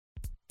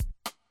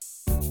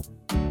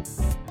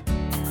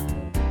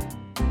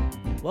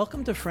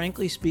Welcome to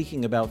Frankly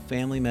Speaking About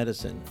Family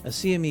Medicine, a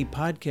CME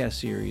podcast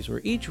series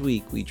where each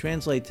week we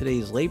translate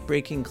today's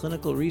late-breaking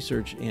clinical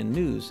research and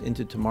news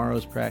into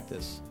tomorrow's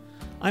practice.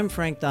 I'm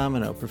Frank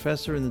Domino,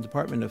 professor in the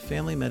Department of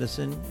Family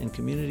Medicine and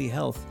Community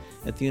Health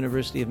at the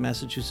University of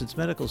Massachusetts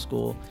Medical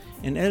School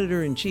and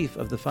editor-in-chief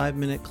of the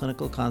 5-Minute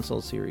Clinical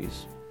Consult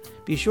series.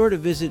 Be sure to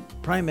visit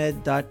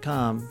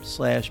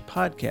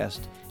primed.com/podcast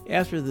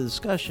after the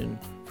discussion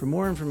for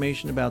more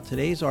information about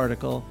today's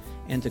article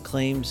and to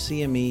claim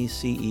CME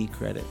CE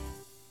credit.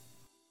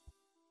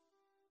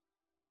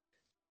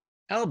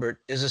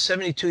 Albert is a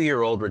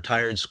 72-year-old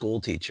retired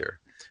school teacher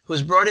who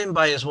was brought in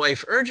by his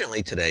wife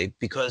urgently today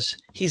because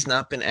he's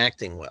not been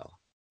acting well.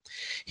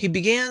 He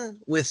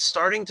began with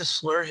starting to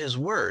slur his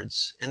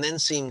words and then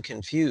seemed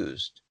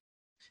confused.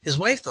 His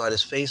wife thought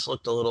his face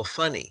looked a little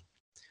funny.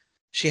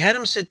 She had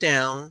him sit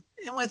down,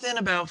 and within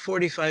about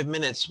 45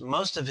 minutes,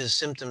 most of his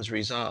symptoms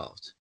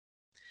resolved.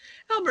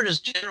 Albert is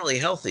generally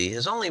healthy.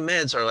 His only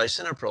meds are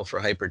lisinopril for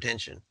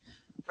hypertension.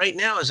 Right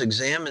now, his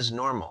exam is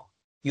normal.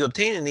 You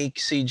obtain an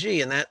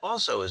ECG, and that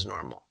also is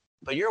normal.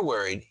 But you're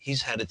worried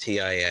he's had a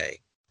TIA.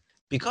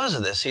 Because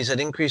of this, he's at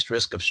increased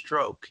risk of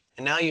stroke,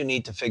 and now you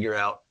need to figure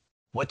out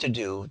what to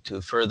do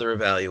to further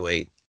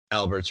evaluate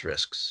Albert's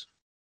risks.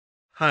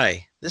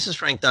 Hi, this is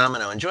Frank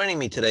Domino, and joining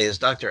me today is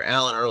Dr.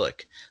 Alan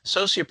Ehrlich,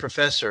 Associate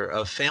Professor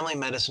of Family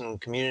Medicine and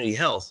Community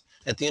Health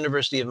at the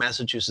University of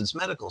Massachusetts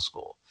Medical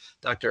School.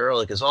 Dr.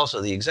 Ehrlich is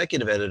also the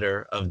executive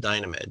editor of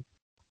Dynamed.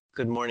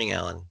 Good morning,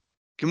 Alan.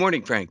 Good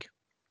morning, Frank.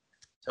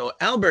 So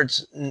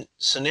Albert's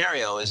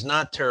scenario is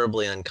not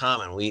terribly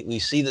uncommon. We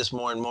see this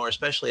more and more,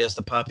 especially as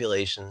the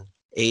population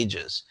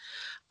ages.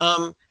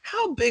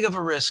 How big of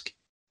a risk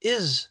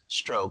is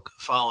stroke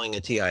following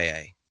a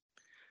TIA?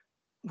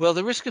 Well,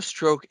 the risk of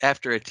stroke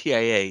after a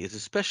TIA is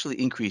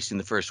especially increased in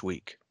the first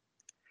week.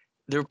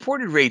 The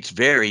reported rates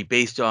vary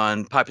based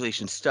on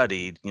population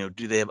studied.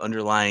 Do they have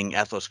underlying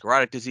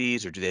atherosclerotic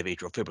disease, or do they have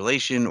atrial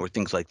fibrillation, or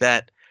things like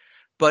that?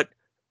 But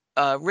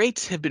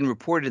rates have been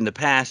reported in the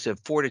past of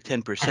 4 to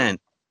 10%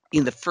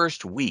 in the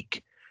first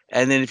week.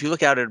 And then if you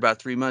look out at about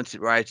 3 months,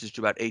 it rises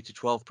to about 8 to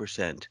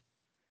 12%.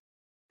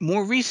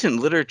 More recent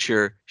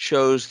literature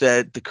shows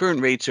that the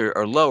current rates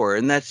are lower,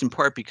 and that's in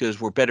part because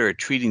we're better at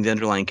treating the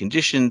underlying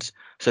conditions,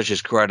 such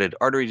as carotid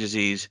artery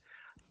disease.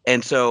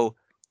 And so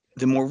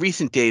the more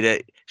recent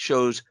data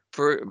shows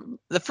for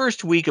the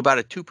first week about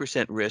a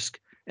 2% risk,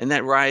 and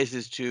that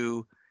rises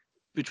to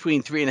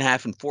between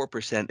 3.5% and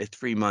 4% at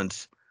 3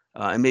 months,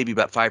 and maybe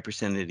about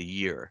 5% at a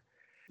year.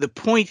 The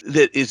point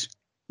that is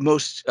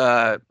most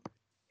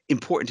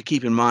important to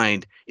keep in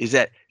mind is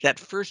that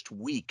first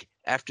week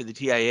after the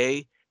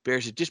TIA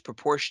bears a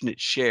disproportionate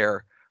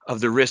share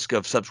of the risk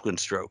of subsequent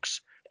strokes.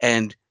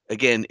 And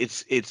again,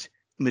 it's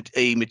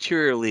a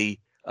materially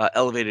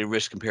elevated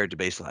risk compared to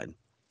baseline.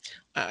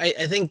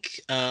 I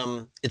think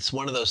it's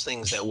one of those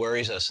things that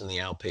worries us in the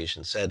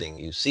outpatient setting.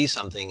 You see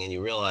something and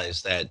you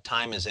realize that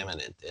time is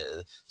imminent.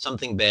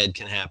 Something bad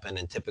can happen,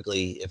 and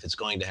typically, if it's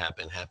going to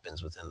happen,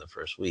 happens within the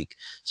first week.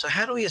 So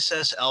how do we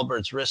assess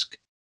Albert's risk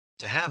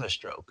to have a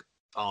stroke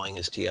following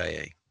his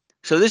TIA?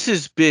 So this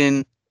has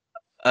been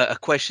a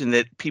question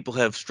that people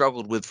have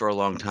struggled with for a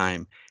long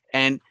time.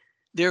 And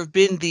there have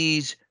been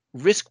these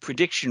risk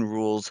prediction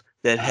rules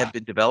that have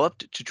been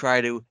developed to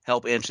try to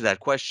help answer that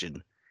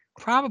question.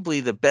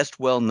 Probably the best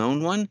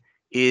well-known one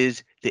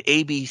is the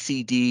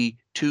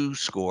ABCD2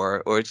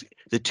 score, or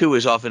the 2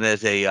 is often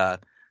as a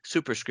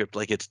superscript,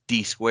 like it's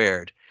D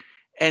squared.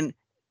 And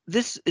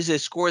this is a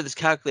score that's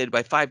calculated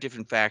by 5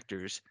 different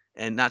factors.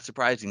 And not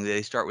surprisingly,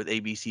 they start with A,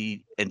 B,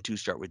 C, and 2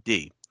 start with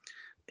D.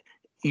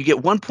 You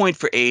get 1 point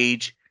for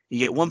age. You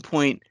get 1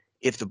 point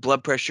if the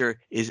blood pressure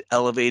is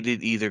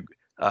elevated, either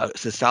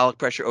systolic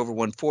pressure over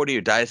 140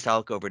 or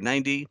diastolic over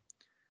 90.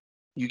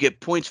 You get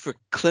points for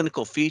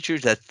clinical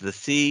features, that's the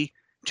C,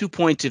 2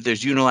 points if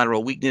there's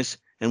unilateral weakness,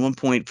 and 1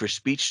 point for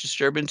speech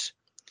disturbance.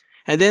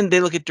 And then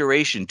they look at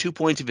duration, 2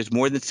 points if it's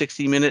more than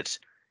 60 minutes,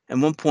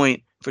 and 1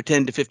 point for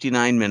 10 to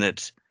 59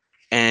 minutes,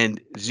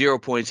 and 0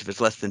 points if it's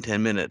less than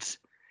 10 minutes.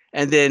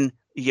 And then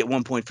you get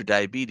 1 point for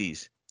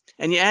diabetes.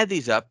 And you add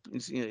these up,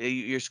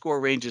 your score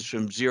ranges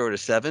from 0 to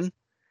 7.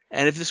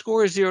 And if the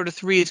score is 0 to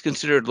 3, it's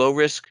considered low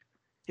risk.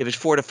 If it's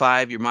 4 to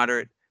 5, you're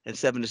moderate, and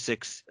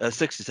 6 to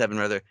 7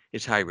 rather,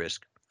 it's high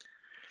risk.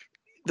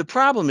 The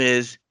problem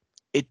is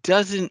it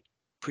doesn't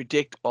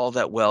predict all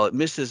that well. It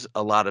misses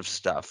a lot of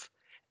stuff.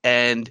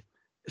 And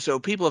so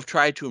people have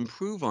tried to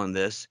improve on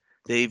this.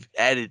 They've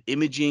added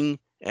imaging,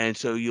 and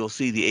so you'll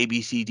see the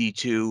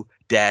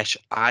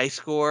ABCD2-I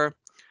score.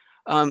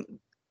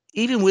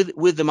 Even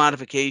with the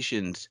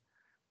modifications,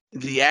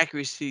 the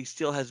accuracy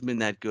still hasn't been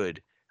that good.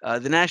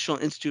 The National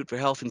Institute for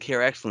Health and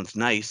Care Excellence,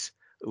 NICE,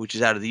 which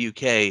is out of the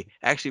UK,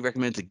 actually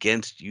recommends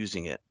against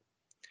using it.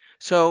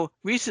 So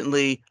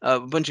recently, a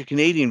bunch of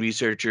Canadian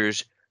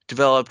researchers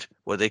developed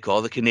what they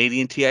call the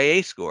Canadian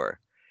TIA score.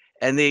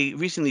 And they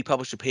recently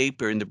published a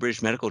paper in the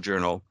British Medical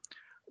Journal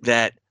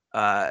that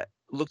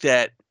looked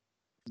at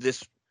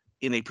this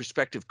in a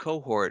prospective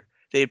cohort.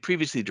 They had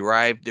previously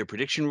derived their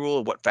prediction rule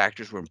of what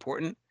factors were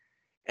important.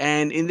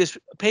 And in this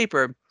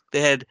paper,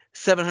 they had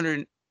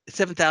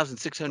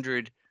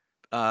 7,600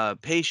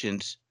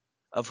 patients,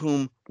 of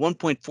whom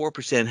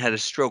 1.4% had a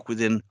stroke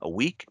within a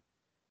week,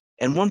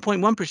 and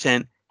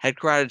 1.1% had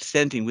carotid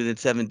stenting within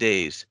 7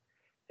 days.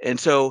 And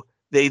so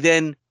they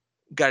then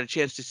got a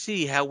chance to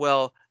see how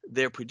well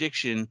their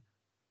prediction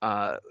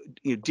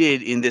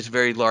did in this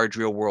very large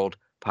real world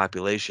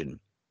population.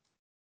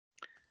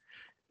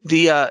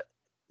 The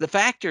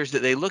factors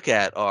that they look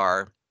at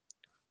are,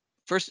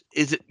 first,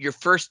 is it your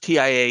first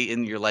TIA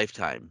in your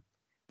lifetime?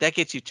 That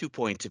gets you 2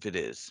 points if it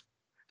is.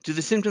 Do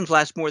the symptoms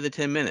last more than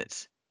 10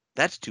 minutes?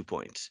 That's 2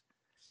 points.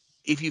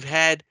 If you've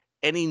had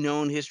any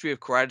known history of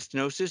carotid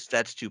stenosis,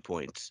 that's 2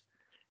 points.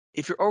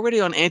 If you're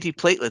already on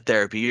antiplatelet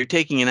therapy, you're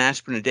taking an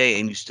aspirin a day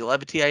and you still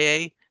have a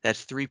TIA,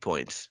 that's 3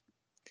 points.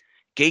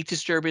 Gait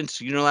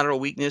disturbance, unilateral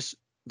weakness,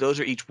 those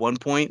are each 1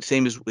 point,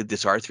 same as with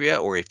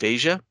dysarthria or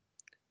aphasia.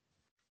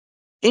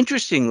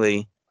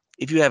 Interestingly,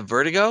 if you have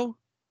vertigo,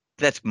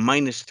 that's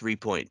minus 3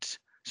 points.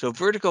 So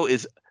vertigo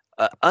is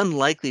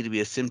unlikely to be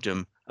a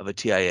symptom of a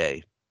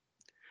TIA.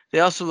 They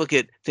also look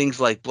at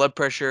things like blood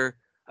pressure.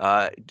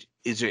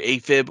 Is there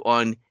AFib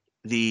on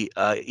the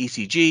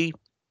ECG?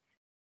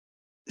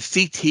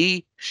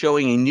 CT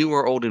showing a new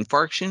or old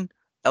infarction,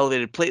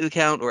 elevated platelet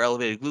count, or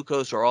elevated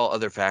glucose, or all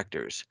other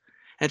factors.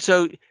 And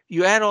so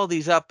you add all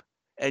these up,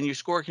 and your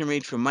score can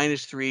range from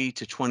 -3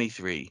 to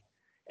 23.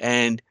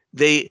 And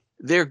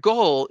their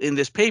goal in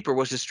this paper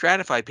was to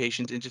stratify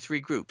patients into 3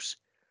 groups.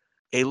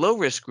 A low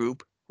risk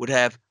group would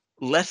have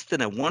less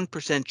than a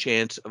 1%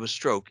 chance of a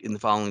stroke in the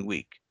following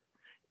week.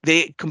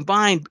 They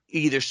combined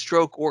either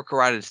stroke or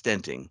carotid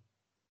stenting.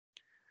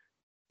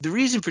 The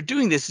reason for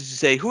doing this is to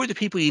say, who are the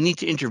people you need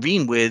to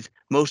intervene with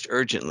most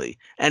urgently?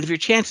 And if your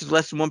chance is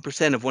less than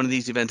 1% of one of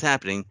these events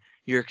happening,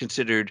 you're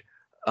considered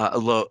a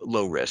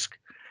low risk.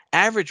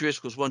 Average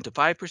risk was 1 to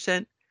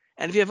 5%.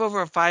 And if you have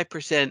over a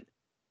 5%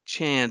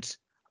 chance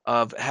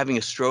of having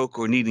a stroke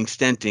or needing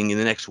stenting in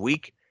the next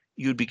week,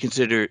 you'd be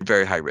considered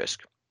very high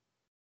risk.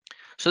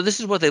 So this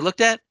is what they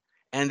looked at,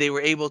 and they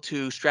were able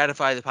to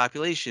stratify the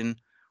population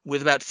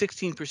with about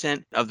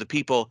 16% of the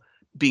people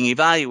being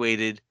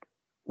evaluated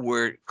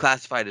were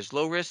classified as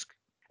low risk,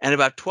 and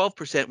about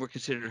 12% were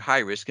considered high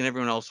risk, and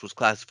everyone else was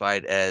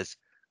classified as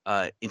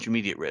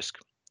intermediate risk.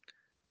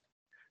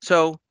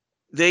 So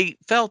they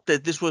felt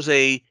that this was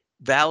a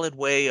valid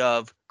way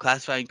of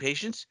classifying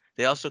patients.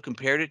 They also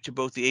compared it to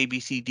both the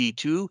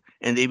ABCD2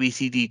 and the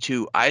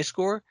ABCD2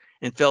 I-score,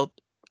 and felt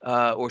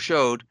or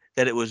showed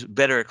that it was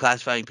better at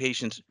classifying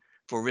patients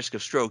for risk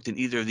of stroke than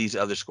either of these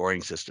other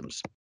scoring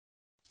systems.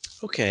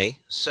 Okay,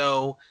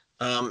 so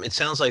it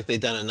sounds like they've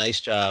done a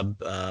nice job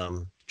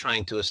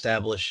trying to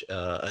establish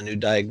a new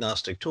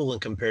diagnostic tool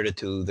and compared it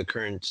to the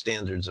current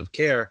standards of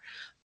care.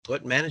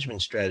 What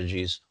management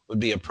strategies would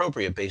be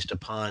appropriate based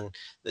upon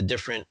the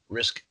different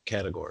risk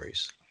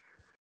categories?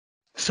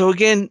 So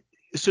again,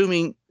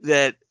 assuming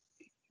that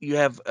you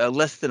have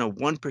less than a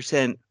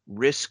 1%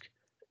 risk,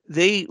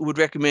 they would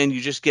recommend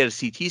you just get a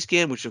CT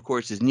scan, which of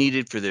course is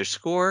needed for their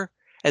score,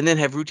 and then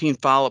have routine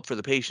follow-up for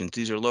the patients.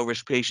 These are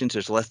low-risk patients.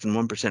 There's less than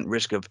 1%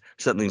 risk of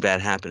something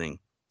bad happening.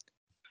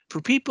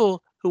 For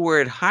people who are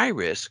at high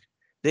risk,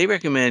 they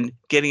recommend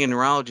getting a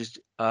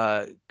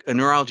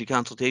neurology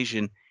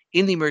consultation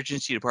in the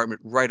emergency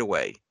department right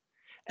away.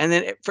 And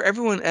then for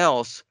everyone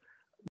else,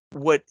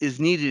 what is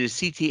needed is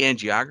CT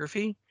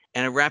angiography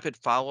and a rapid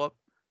follow-up.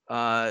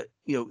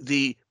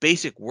 The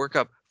basic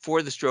workup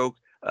for the stroke,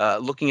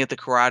 looking at the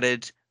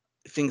carotids,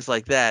 things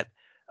like that.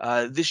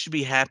 This should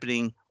be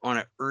happening on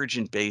an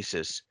urgent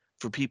basis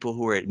for people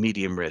who are at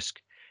medium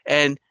risk.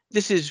 And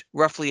this is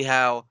roughly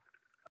how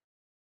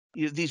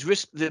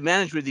the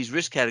management of these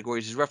risk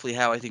categories is roughly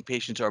how I think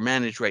patients are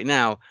managed right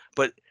now.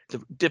 But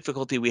the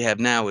difficulty we have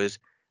now is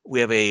we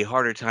have a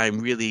harder time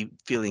really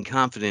feeling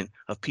confident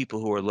of people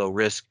who are low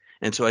risk.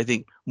 And so I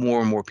think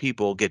more and more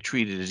people get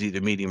treated as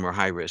either medium or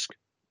high risk.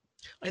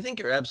 I think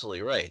you're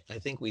absolutely right. I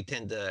think we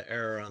tend to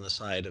err on the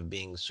side of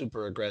being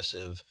super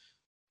aggressive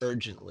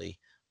urgently.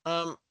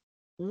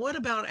 What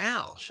about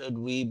Al? Should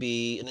we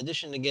be, in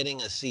addition to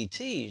getting a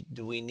CT,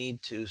 do we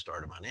need to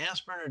start him on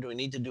aspirin or do we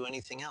need to do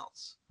anything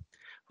else?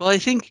 Well, I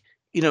think,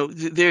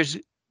 there's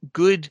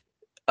good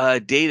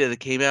data that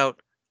came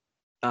out,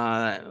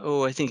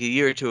 I think a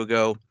year or two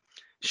ago,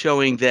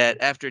 showing that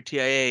after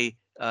TIA,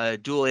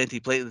 dual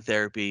antiplatelet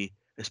therapy,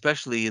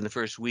 especially in the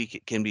first week,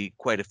 it can be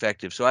quite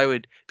effective. So I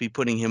would be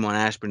putting him on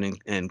aspirin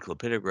and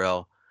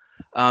clopidogrel.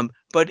 But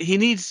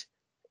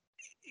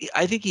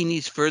I think he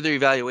needs further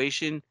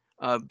evaluation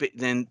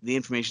than the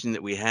information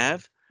that we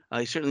have.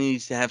 He certainly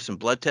needs to have some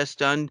blood tests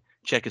done,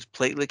 check his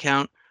platelet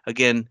count,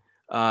 again,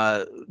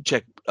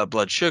 check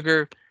blood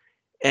sugar,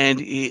 and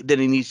then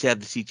he needs to have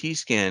the CT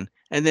scan.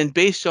 And then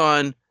based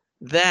on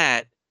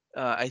that,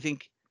 I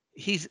think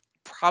he's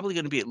probably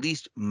going to be at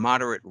least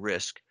moderate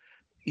risk.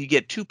 You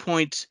get 2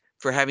 points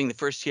for having the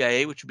first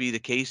TIA, which would be the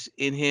case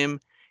in him.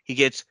 He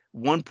gets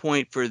 1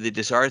 point for the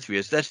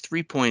dysarthria. So that's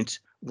 3 points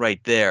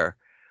right there.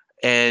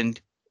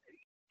 And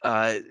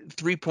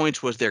 3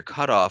 points was their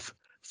cutoff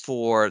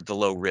for the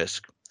low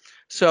risk.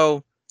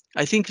 So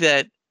I think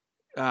that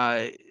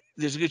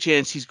there's a good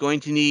chance he's going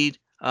to need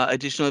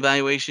additional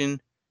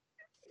evaluation,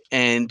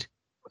 and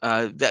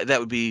that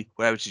would be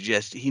what I would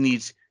suggest. He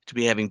needs to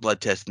be having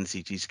blood tests and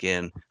CT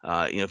scan.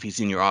 If he's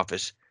in your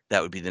office,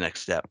 that would be the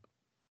next step.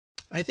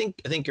 I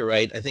think you're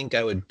right. I think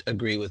I would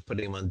agree with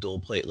putting him on dual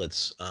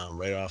platelets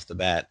right off the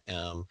bat,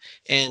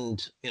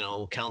 and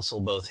counsel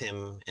both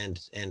him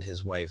and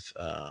his wife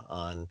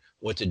on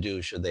what to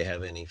do should they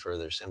have any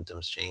further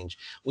symptoms change.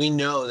 We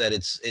know that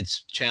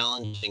it's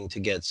challenging to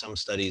get some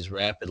studies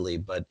rapidly,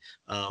 but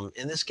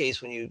in this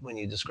case, when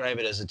you describe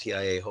it as a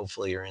TIA,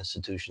 hopefully your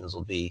institutions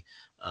will be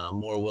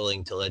more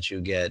willing to let you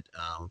get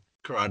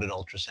carotid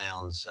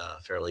ultrasounds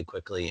fairly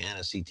quickly and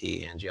a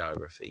CT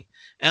angiography.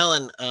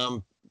 Alan,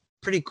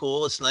 pretty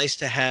cool. It's nice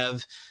to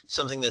have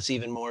something that's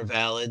even more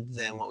valid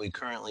than what we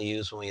currently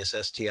use when we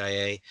assess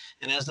TIA.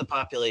 And as the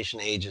population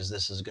ages,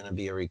 this is going to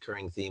be a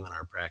recurring theme in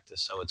our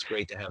practice. So it's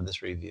great to have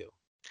this review.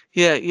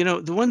 Yeah,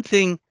 the one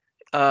thing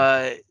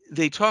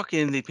they talk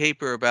in the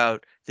paper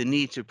about the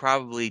need to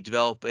probably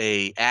develop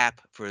a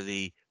app for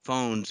the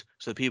phones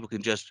so people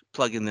can just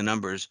plug in the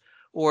numbers,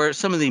 or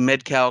some of the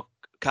MedCalc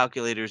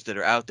calculators that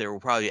are out there will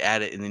probably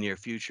add it in the near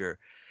future.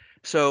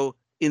 So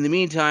in the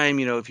meantime,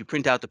 if you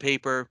print out the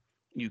paper,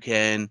 you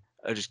can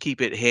just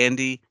keep it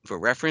handy for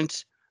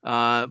reference.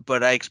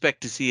 But I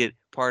expect to see it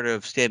part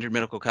of standard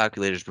medical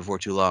calculators before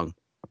too long.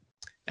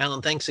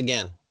 Alan, thanks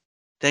again.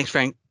 Thanks,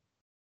 Frank.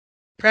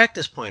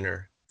 Practice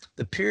pointer.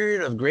 The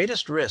period of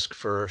greatest risk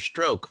for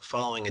stroke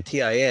following a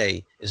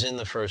TIA is in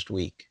the first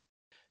week.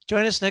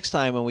 Join us next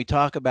time when we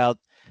talk about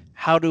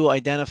how to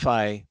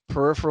identify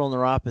peripheral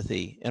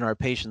neuropathy in our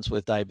patients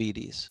with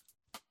diabetes.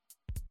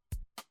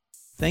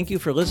 Thank you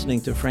for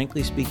listening to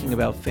Frankly Speaking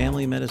About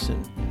Family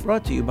Medicine,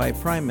 brought to you by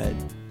Pri-Med.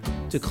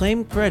 To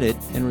claim credit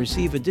and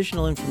receive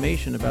additional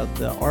information about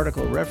the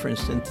article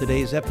referenced in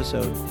today's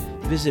episode,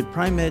 visit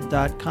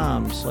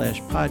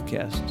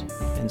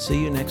primed.com/podcast, and see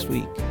you next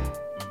week.